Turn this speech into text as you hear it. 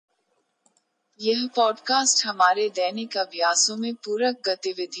यह पॉडकास्ट हमारे दैनिक अभ्यासों में पूरक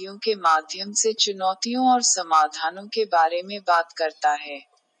गतिविधियों के माध्यम से चुनौतियों और समाधानों के बारे में बात करता है।